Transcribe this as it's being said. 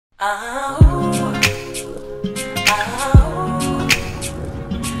Light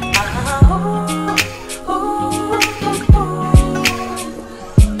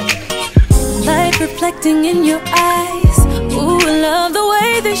reflecting in your eyes. Ooh, I love the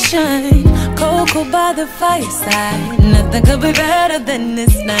way they shine. Cocoa by the fireside. Nothing could be better than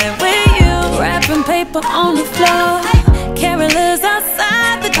this night with you. Wrapping paper on the floor. Carolers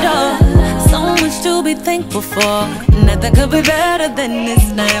outside the door. So much to be thankful for. Nothing could be better than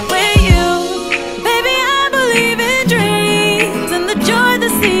this night with you. Baby, I believe in dreams and the joy the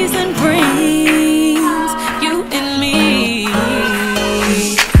season brings. You and me.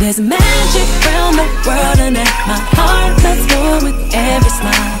 There's magic around the world and my heart melts more with every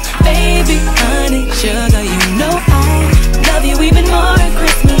smile. Baby, honey, sugar, you know I love you even more at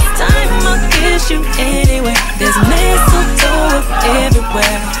Christmas time. I'll kiss you anywhere. There's mistletoe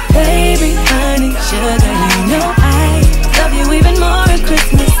everywhere. Baby, honey, sugar, you know I love you even more at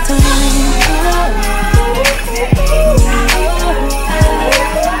Christmas time.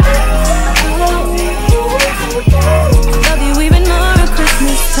 Love you even more at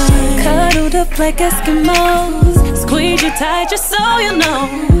Christmas time. Cuddled up like Eskimos. Squeeze you tight just so you know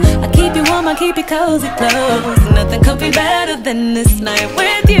I keep you warm, I keep you cozy close. Nothing could be better than this night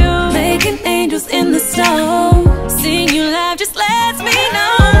with you. Making angels in the snow. Seeing you live just lets me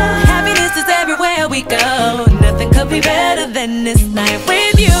know happiness is everywhere we go. Nothing could be better than this night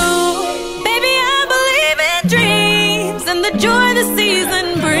with you. Baby, I believe in dreams and the joy the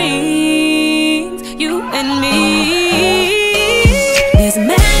season brings. You and me. There's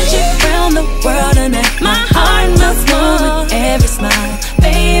magic around the world and my heart melts more with every smile.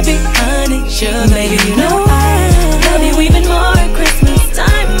 Baby, honey, sugar,